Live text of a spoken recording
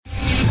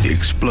The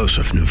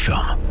explosive new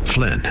film,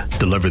 Flynn,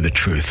 Deliver the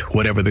Truth,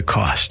 Whatever the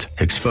Cost,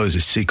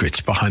 exposes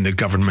secrets behind the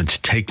government's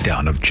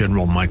takedown of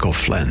General Michael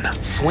Flynn.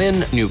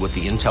 Flynn knew what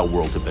the intel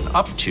world had been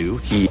up to.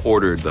 He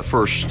ordered the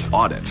first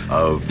audit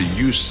of the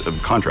use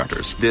of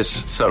contractors.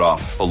 This set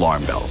off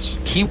alarm bells.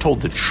 He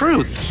told the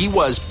truth. He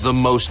was the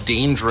most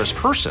dangerous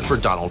person for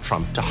Donald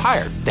Trump to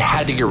hire. They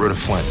had to get rid of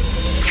Flynn.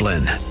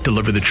 Flynn,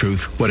 Deliver the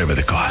Truth, Whatever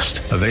the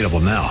Cost. Available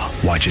now.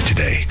 Watch it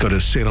today. Go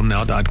to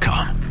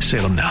salemnow.com.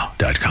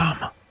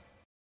 salemnow.com.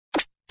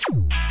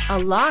 A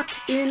lot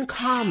in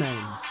common.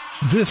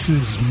 This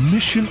is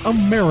Mission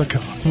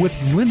America with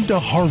Linda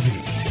Harvey.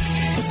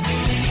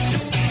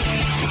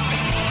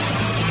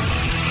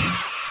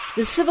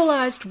 The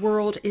civilized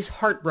world is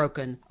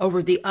heartbroken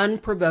over the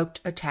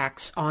unprovoked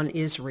attacks on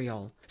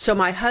Israel. So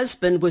my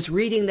husband was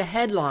reading the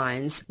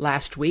headlines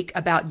last week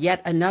about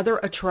yet another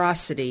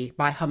atrocity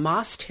by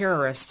Hamas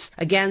terrorists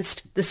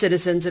against the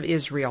citizens of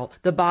Israel.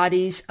 The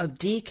bodies of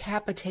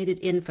decapitated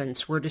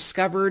infants were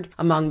discovered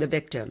among the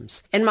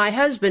victims. And my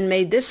husband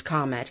made this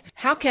comment: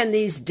 how can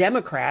these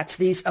Democrats,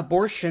 these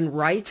abortion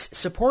rights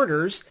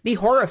supporters, be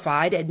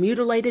horrified at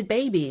mutilated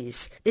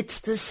babies? It's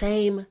the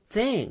same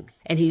thing.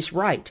 And he's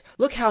right.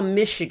 Look how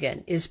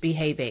Michigan is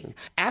behaving.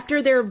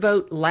 After their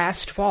vote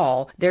last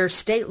fall, their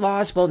state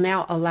laws will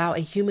now allow a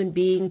human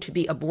being to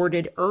be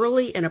aborted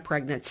early in a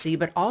pregnancy,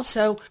 but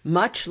also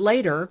much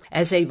later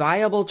as a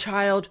viable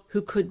child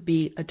who could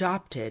be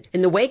adopted.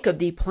 In the wake of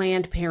the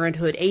Planned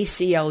Parenthood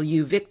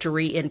ACLU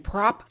victory in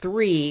Prop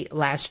 3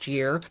 last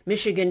year,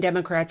 Michigan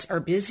Democrats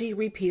are busy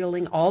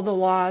repealing all the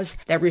laws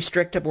that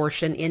restrict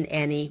abortion in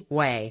any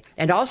way.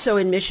 And also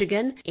in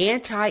Michigan,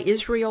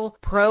 anti-Israel,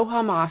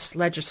 pro-Hamas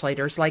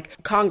legislators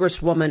like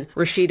Congresswoman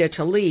Rashida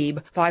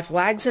Tlaib fly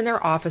flags in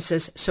their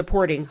offices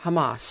supporting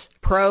Hamas.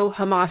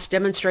 Pro-Hamas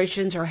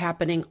demonstrations are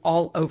happening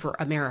all over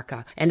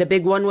America, and a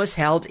big one was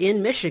held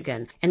in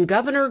Michigan. And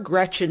Governor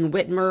Gretchen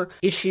Whitmer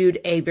issued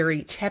a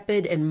very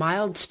tepid and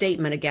mild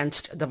statement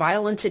against the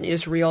violence in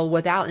Israel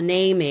without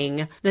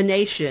naming the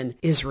nation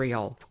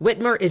Israel.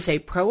 Whitmer is a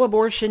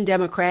pro-abortion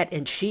Democrat,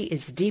 and she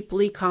is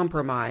deeply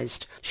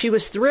compromised. She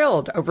was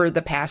thrilled over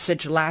the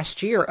passage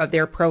last year of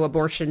their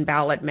pro-abortion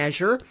ballot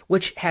measure,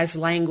 which has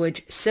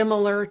language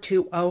similar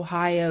to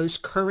Ohio's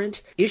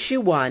current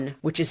Issue 1,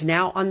 which is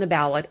now on the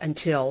ballot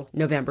until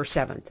November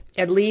 7th.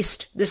 At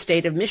least the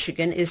state of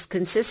Michigan is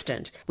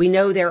consistent. We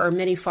know there are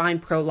many fine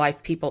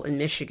pro-life people in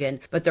Michigan,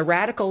 but the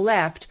radical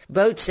left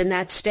votes in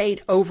that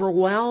state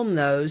overwhelm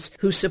those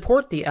who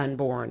support the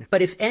unborn.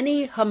 But if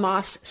any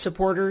Hamas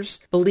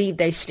supporters believe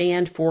they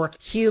stand for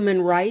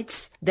human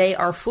rights, they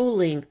are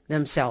fooling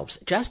themselves,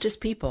 just as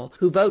people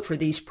who vote for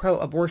these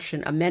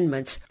pro-abortion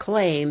amendments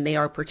claim they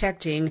are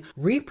protecting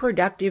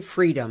reproductive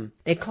freedom.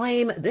 They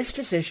claim this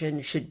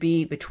decision should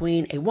be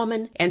between a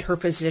woman and her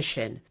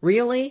physician.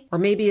 Really? Or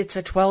maybe it's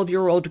a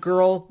 12-year-old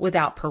girl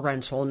without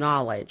parental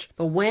knowledge.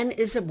 But when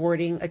is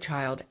aborting a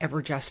child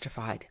ever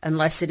justified?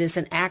 Unless it is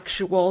an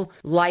actual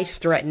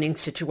life-threatening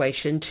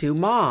situation to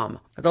mom.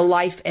 The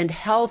life and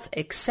health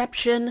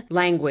exception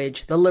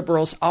language the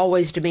liberals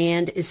always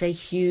demand is a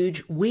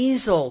huge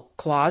weasel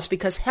clause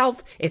because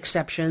health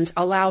exceptions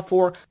allow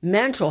for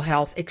mental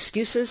health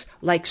excuses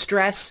like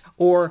stress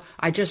or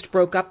I just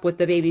broke up with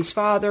the baby's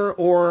father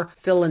or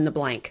fill in the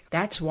blank.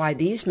 That's why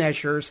these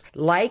measures,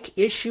 like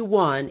Issue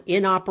 1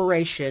 in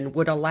operation,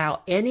 would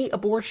allow any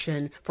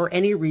abortion for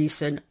any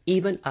reason,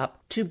 even up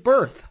to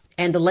birth.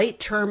 And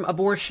late-term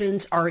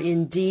abortions are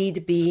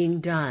indeed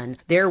being done.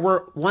 There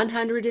were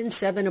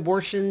 107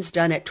 abortions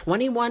done at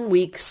 21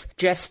 weeks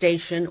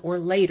gestation or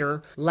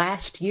later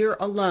last year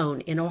alone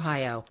in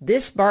Ohio.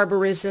 This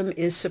barbarism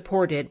is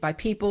supported by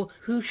people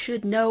who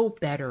should know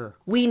better.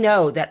 We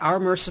know that our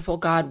merciful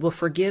God will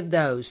forgive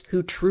those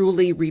who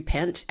truly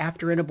repent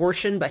after an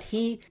abortion, but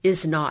he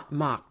is not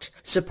mocked.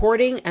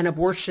 Supporting an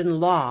abortion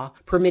law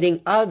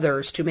permitting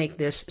others to make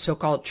this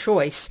so-called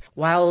choice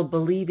while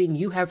believing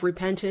you have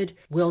repented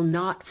will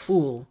not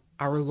fool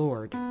our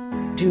Lord.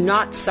 Do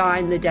not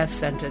sign the death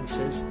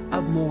sentences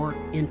of more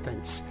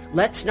infants.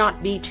 Let's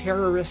not be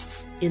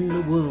terrorists in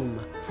the womb.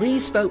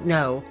 Please vote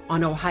no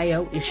on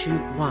Ohio Issue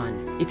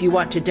 1. If you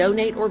want to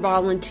donate or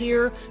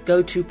volunteer,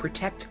 go to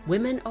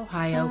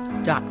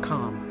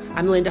protectwomenohio.com.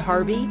 I'm Linda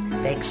Harvey.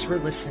 Thanks for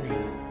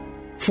listening.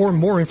 For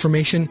more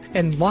information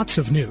and lots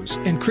of news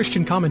and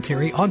Christian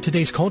commentary on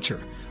today's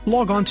culture,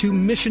 log on to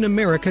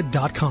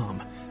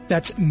missionamerica.com.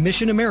 That's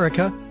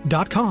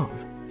missionamerica.com.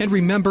 And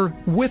remember,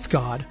 with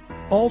God,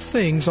 all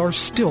things are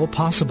still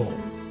possible.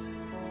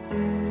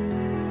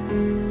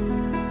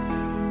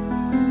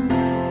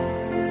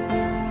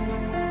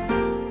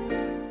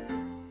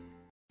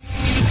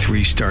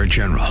 Three-star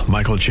General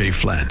Michael J.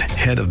 Flynn,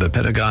 head of the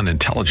Pentagon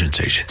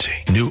Intelligence Agency,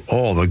 knew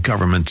all the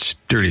government's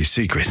dirty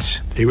secrets.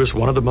 He was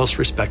one of the most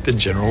respected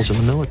generals in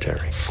the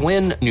military.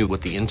 Flynn knew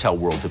what the intel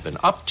world had been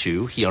up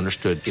to. He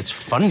understood its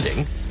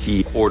funding.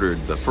 He ordered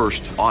the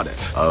first audit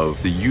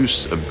of the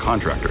use of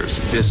contractors.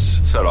 This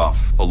set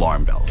off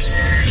alarm bells.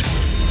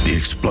 The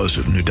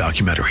explosive new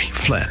documentary,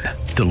 Flynn,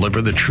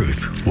 deliver the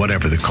truth,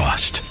 whatever the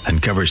cost,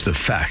 and covers the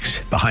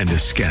facts behind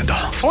this scandal.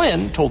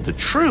 Flynn told the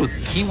truth.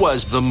 He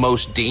was the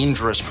most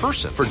dangerous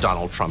person for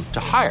Donald Trump to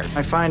hire.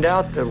 I find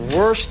out the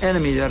worst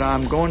enemy that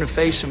I'm going to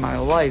face in my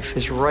life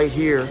is right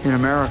here in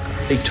America.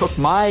 They took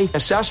my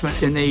assessment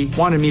and they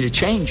wanted me to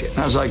change it. And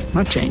I was like, I'm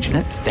not changing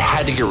it. They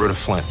had to get rid of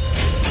Flynn.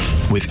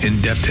 With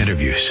in-depth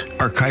interviews,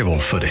 archival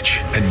footage,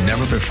 and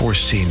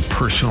never-before-seen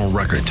personal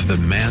records of the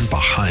man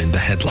behind the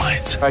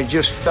headlines. I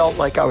just felt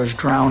like I was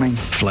drowning.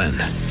 Flynn,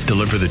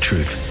 deliver the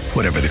truth,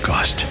 whatever the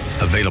cost.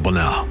 Available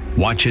now.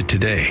 Watch it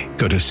today.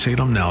 Go to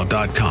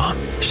salemnow.com.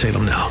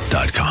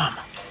 salemnow.com.